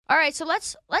All right, so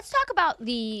let's talk about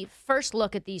the first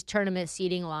look at these tournament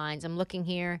seeding lines. I'm looking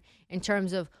here in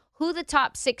terms of who the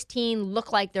top 16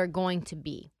 look like they're going to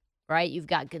be, right? You've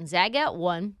got Gonzaga at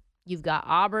 1. You've got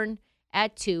Auburn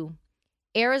at 2.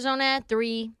 Arizona at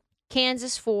 3.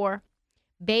 Kansas 4.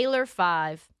 Baylor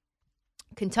 5.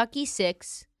 Kentucky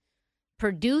 6.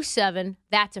 Purdue 7.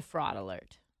 That's a fraud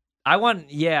alert.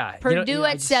 Purdue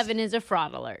at 7 is a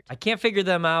fraud alert. I can't figure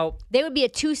them out. They would be a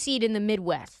 2 seed in the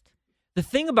Midwest. The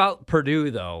thing about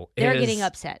Purdue, though, They're is getting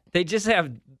upset. They just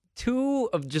have two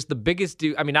of just the biggest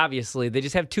obviously, they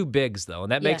just have two bigs, though,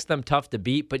 and that makes them tough to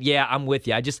beat. But, yeah, I'm with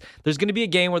you. There's going to be a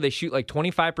game where they shoot like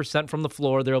 25% from the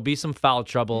floor. There'll be some foul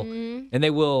trouble, and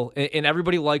they will. And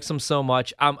everybody likes them so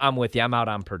much. I'm with you. I'm out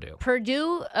on Purdue.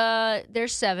 Purdue, they're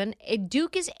 7.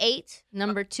 Duke is 8,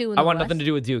 number 2 in the I want West. nothing to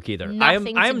do with Duke either.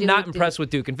 Nothing I to am do not with impressed Duke. with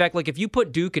Duke. In fact, like if you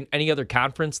put Duke in any other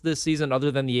conference this season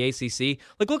other than the ACC,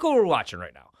 like look what we're watching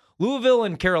right now. Louisville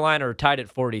and Carolina are tied at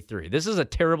 43. This is a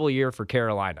terrible year for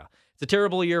Carolina. It's a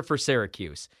terrible year for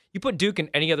Syracuse. You put Duke in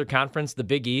any other conference, the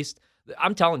Big East,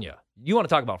 I'm telling you, you want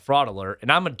to talk about fraud alert,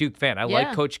 and I'm a Duke fan. I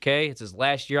like Coach K. It's his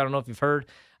last year. I don't know if you've heard.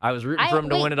 I was rooting for him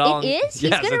to win it all. It is?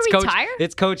 He's yes, going to retire?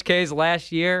 It's Coach K's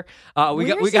last year. We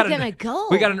Where's he going to go?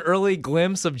 We got an early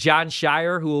glimpse of John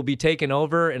Shire, who will be taking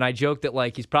over, and I joked that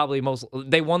like he's probably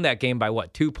they won that game by,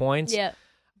 2 points? Yeah.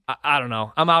 I don't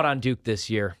know. I'm out on Duke this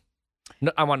year.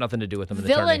 No, I want nothing to do with them in the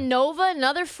tournament. Villanova,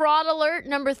 another fraud alert,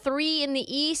 number 3 in the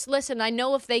East. Listen, I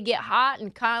know if they get hot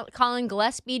and Colin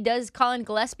Gillespie does Colin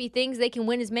Gillespie things, they can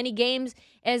win as many games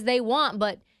as they want.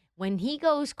 But when he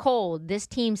goes cold, this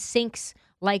team sinks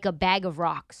like a bag of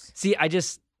rocks. See,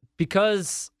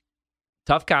 because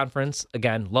tough conference,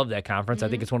 again, love that conference. I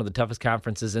think it's one of the toughest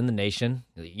conferences in the nation.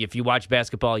 If you watch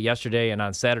basketball yesterday and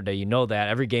on Saturday, you know that.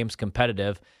 Every game's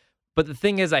competitive. But the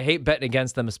thing is, I hate betting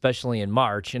against them, especially in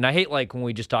March. And I hate like when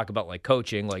we just talk about like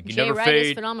coaching, like you Jay never Wright fade.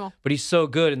 is phenomenal. But he's so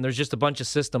good, and there's just a bunch of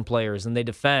system players, and they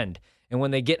defend. And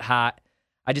when they get hot,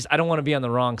 I don't want to be on the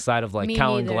wrong side of like Me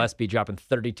Colin neither. Gillespie dropping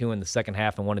 32 in the second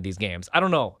half in one of these games. I don't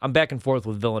know. I'm back and forth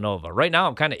with Villanova. Right now,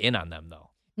 I'm kind of in on them, though.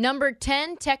 Number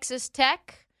 10, Texas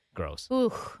Tech. Gross.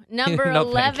 Ooh. Number No,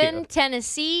 thank 11, you.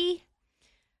 Tennessee.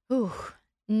 Ooh.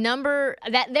 They're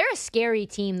a scary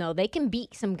team, though. They can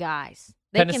beat some guys.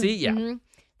 Tennessee, yeah.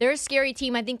 They're a scary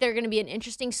team. I think they're going to be an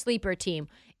interesting sleeper team.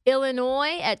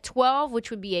 Illinois at 12,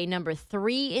 which would be a number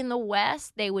 3 in the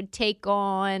West. They would take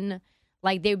on,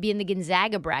 like, they would be in the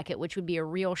Gonzaga bracket, which would be a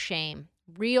real shame.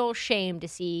 Real shame to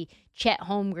see Chet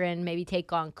Holmgren maybe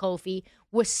take on Kofi.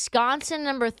 Wisconsin,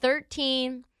 number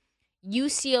 13.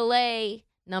 UCLA,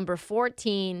 number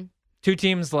 14. Two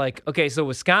teams so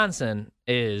Wisconsin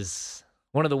is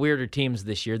one of the weirder teams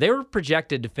this year. They were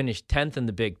projected to finish 10th in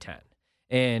the Big Ten,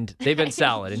 and they've been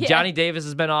solid. And Yeah. Johnny Davis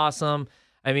has been awesome.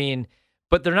 I mean,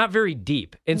 but they're not very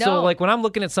deep. And so, No. like, when I'm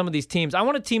looking at some of these teams, I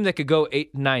want a team that could go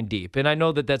 8, 9 deep. And I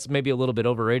know that that's maybe a little bit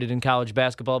overrated in college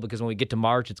basketball because when we get to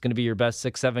March, it's going to be your best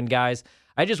 6, 7 guys.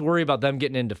 I just worry about them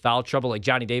getting into foul trouble, like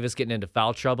Johnny Davis getting into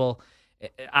foul trouble.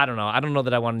 I don't know. I don't know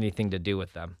that I want anything to do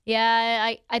with them.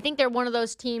 Yeah, I think they're one of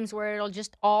those teams where it'll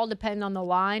just all depend on the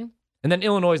line. And then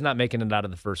Illinois is not making it out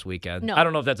of the first weekend. No. I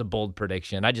don't know if that's a bold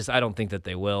prediction. I don't think that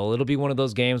they will. It'll be one of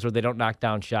those games where they don't knock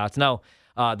down shots. No,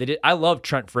 I love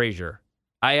Trent Frazier.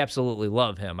 I absolutely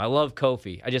love him. I love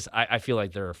Kofi. I feel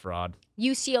like they're a fraud.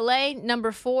 UCLA,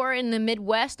 number 4 in the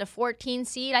Midwest, a 14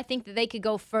 seed. I think that they could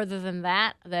go further than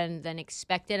that, than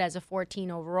expected as a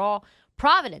 14 overall.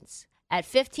 Providence at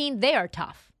 15, they are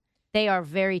tough. They are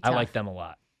very tough. I like them a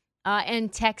lot.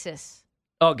 And Texas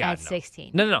Oh, God, at no.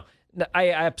 16. No. I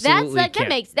absolutely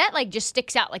can't. That just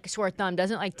sticks out like a sore thumb,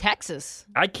 doesn't it? Like Texas.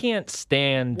 I can't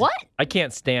stand. What? I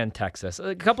can't stand Texas.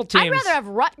 A couple teams. I'd rather have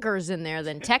Rutgers in there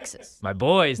than Texas. my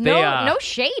boys. No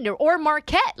shade. Or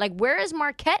Marquette. Like, where is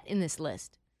Marquette in this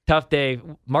list? Tough day.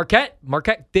 Marquette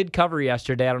did cover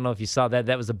yesterday. I don't know if you saw that.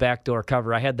 That was a backdoor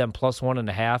cover. I had them plus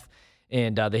 1.5,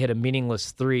 and they hit a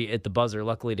meaningless 3 at the buzzer,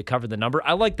 luckily, to cover the number.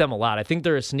 I like them a lot. I think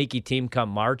they're a sneaky team come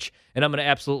March, and I'm going to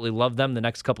absolutely love them the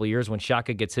next couple of years when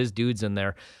Shaka gets his dudes in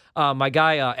there. My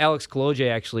guy, Alex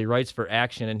Koloje, actually writes for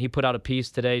Action, and he put out a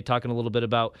piece today talking a little bit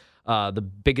about the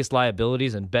biggest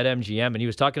liabilities in BetMGM, and he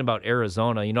was talking about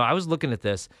Arizona. You know, I was looking at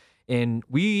this, and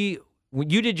when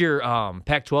you did your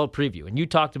Pac-12 preview, and you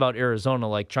talked about Arizona,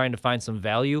 like trying to find some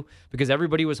value because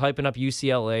everybody was hyping up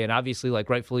UCLA, and obviously, like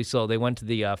rightfully so, they went to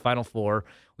the Final Four.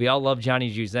 We all love Johnny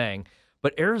Juzang,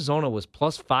 but Arizona was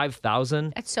plus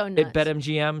 5,000 That's so nuts. at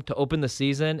BetMGM to open the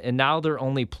season, and now they're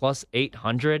only plus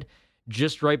 800,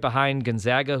 just right behind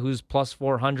Gonzaga, who's plus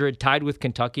 400, tied with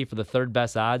Kentucky for the third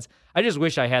best odds. I just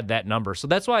wish I had that number. So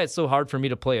that's why it's so hard for me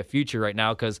to play a future right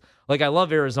now because, like, I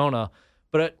love Arizona.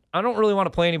 but I don't really want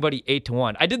to play anybody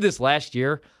 8-1. I did this last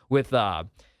year with I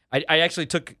actually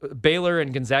took Baylor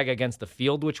and Gonzaga against the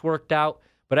field, which worked out.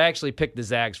 But I actually picked the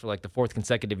Zags for like the fourth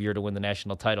consecutive year to win the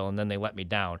national title, and then they let me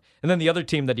down. And then the other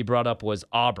team that he brought up was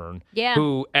Auburn,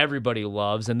 who everybody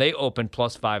loves, and they opened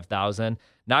plus 5,000.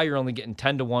 Now you're only getting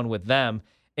 10-1 with them.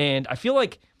 And I feel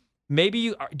like do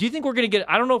you think we're going to get,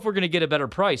 I don't know if we're going to get a better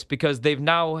price because they've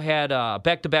now had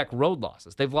back-to-back road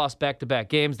losses. They've lost back-to-back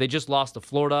games. They just lost to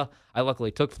Florida. I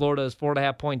luckily took Florida as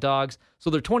 4.5-point dogs. So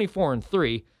they're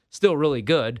 24-3. Still really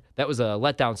good. That was a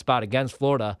letdown spot against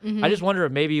Florida. I just wonder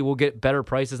if maybe we'll get better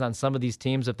prices on some of these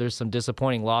teams if there's some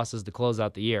disappointing losses to close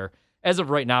out the year. As of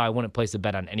right now, I wouldn't place a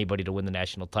bet on anybody to win the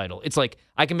national title. It's like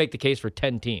I can make the case for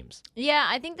 10 teams. Yeah,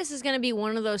 I think this is going to be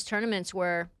one of those tournaments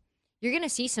where you're going to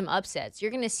see some upsets.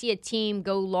 You're going to see a team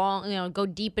go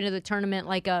deep into the tournament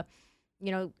like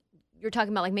you're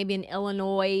talking about like maybe an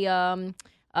Illinois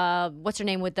what's her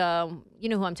name with you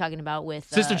know who I'm talking about with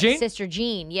Sister Jean? Sister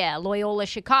Jean, yeah, Loyola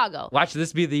Chicago. Watch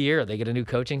this be the year they get a new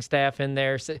coaching staff in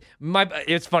there.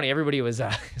 It's funny, everybody was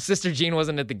Sister Jean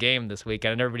wasn't at the game this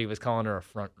weekend, and everybody was calling her a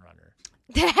front runner.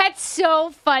 That's so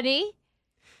funny.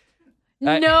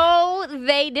 No,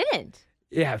 they didn't.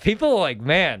 Yeah, people are like,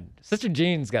 man, Sister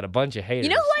Jean's got a bunch of haters.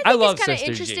 You know who I think love is kind of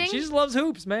Sister interesting? Jean. She just loves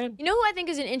hoops, man. You know who I think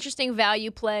is an interesting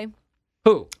value play?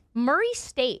 Who? Murray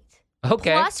State.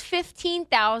 Okay. Plus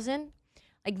 15,000.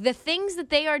 Like the things that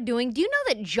they are doing. Do you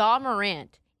know that Ja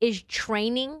Morant is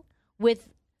training with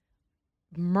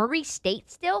Murray State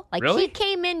still? Like Really? he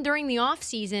came in during the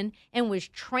offseason and was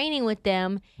training with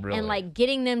them Really? and like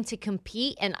getting them to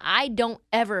compete. And I don't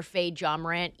ever fade Ja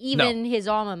Morant, even his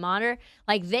alma mater.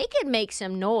 Like they could make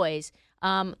some noise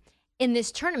in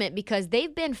this tournament because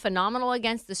they've been phenomenal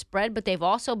against the spread, but they've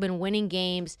also been winning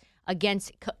games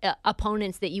against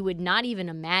opponents that you would not even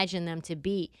imagine them to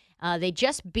beat. They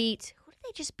just beat, who did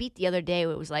they just beat the other day?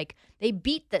 It was like they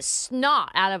beat the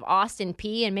snot out of Austin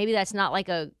Peay, and maybe that's not like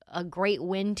a great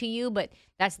win to you, but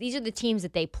these are the teams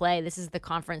that they play. This is the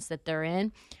conference that they're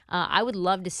in. I would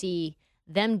love to see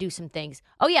them do some things.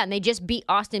 Oh, yeah, and they just beat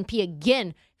Austin Peay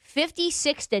again,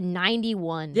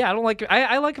 56-91. Yeah, I don't like it.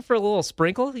 I like it for a little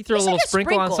sprinkle. You throw It's a little like a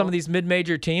sprinkle on sprinkle. some of these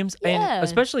mid-major teams, Yeah. and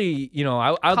especially, I'd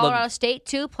Colorado love State,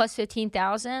 too, plus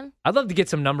 15,000. to get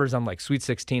some numbers on like Sweet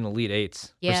 16, Elite Eights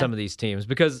for Yeah. some of these teams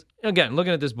because, again,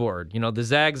 looking at this board, the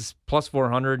Zags plus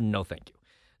 400, no thank you.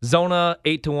 Zona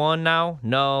 8-1 now,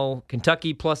 no.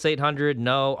 Kentucky plus 800,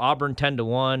 no. Auburn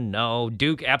 10-1, no.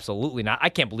 Duke absolutely not. I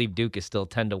can't believe Duke is still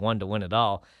 10-1 to win it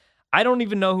all. I don't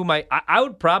even know who I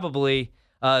would probably,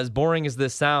 as boring as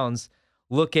this sounds,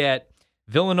 look at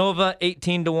Villanova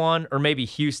 18-1 or maybe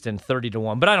Houston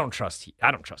 30-1. But I don't trust Houston.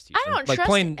 I don't like trust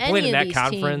playing any in of that these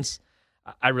conference.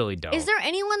 I really don't. Is there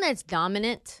anyone that's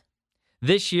dominant?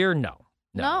 This year? No.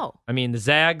 I mean, the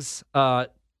Zags, kind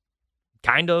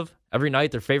of. Every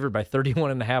night they're favored by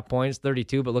 31.5 points,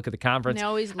 32, but look at the conference. They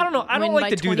always I don't know. I don't win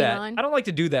like by to do that. 29. I don't like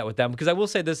to do that with them because I will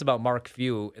say this about Mark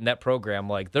Few and that program.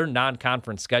 Like, their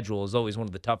non-conference schedule is always one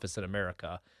of the toughest in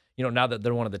America. Now that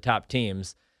they're one of the top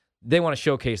teams, they want to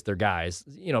showcase their guys.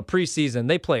 Preseason,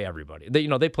 they play everybody.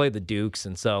 They play the Dukes,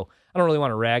 and so I don't really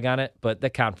want to rag on it, but the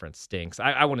conference stinks.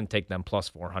 I wouldn't take them plus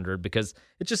 400 because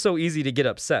it's just so easy to get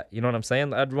upset. You know what I'm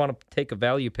saying? I'd want to take a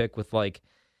value pick with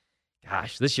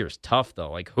gosh, this year's tough though.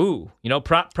 Like who?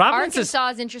 Providence Arkansas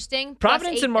is interesting.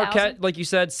 Providence plus and 8,000. Marquette, like you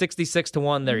said,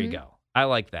 66-1. There you go. I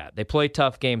like that. They play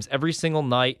tough games every single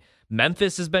night.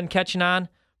 Memphis has been catching on.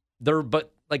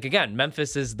 Again,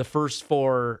 Memphis is the first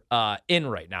four in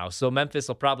right now. So Memphis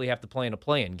will probably have to play in a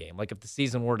play-in game, like if the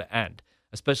season were to end,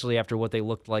 especially after what they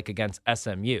looked like against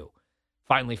SMU.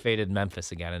 Finally faded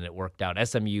Memphis again, and it worked out.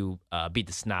 SMU beat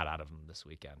the snot out of them this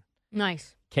weekend.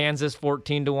 Nice. Kansas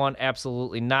 14-1,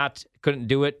 absolutely not. Couldn't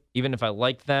do it, even if I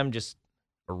liked them, just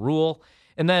a rule.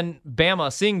 And then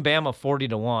Bama, seeing Bama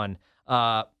 40-1,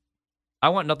 I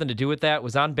want nothing to do with that.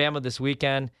 Was on Bama this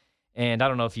weekend, and I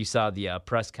don't know if you saw the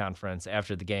press conference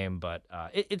after the game, but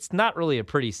it's not really a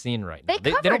pretty scene right now.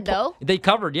 They covered, though. They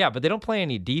covered, yeah, but they don't play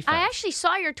any defense. I actually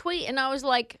saw your tweet, and I was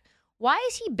like, why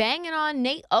is he banging on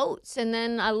Nate Oates? And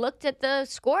then I looked at the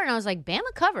score, and I was like,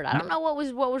 Bama covered. I don't know what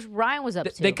was Ryan was up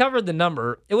to. They covered the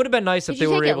number. It would have been nice if Did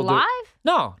they you were take able it live?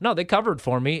 to. No, they covered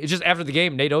for me. It's just after the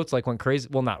game, Nate Oates went crazy.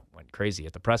 Well, not went crazy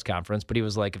at the press conference, but he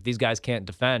was like, if these guys can't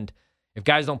defend, if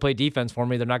guys don't play defense for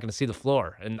me, they're not going to see the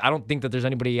floor. And I don't think that there's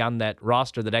anybody on that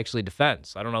roster that actually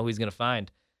defends. I don't know who he's going to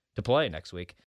find to play next week.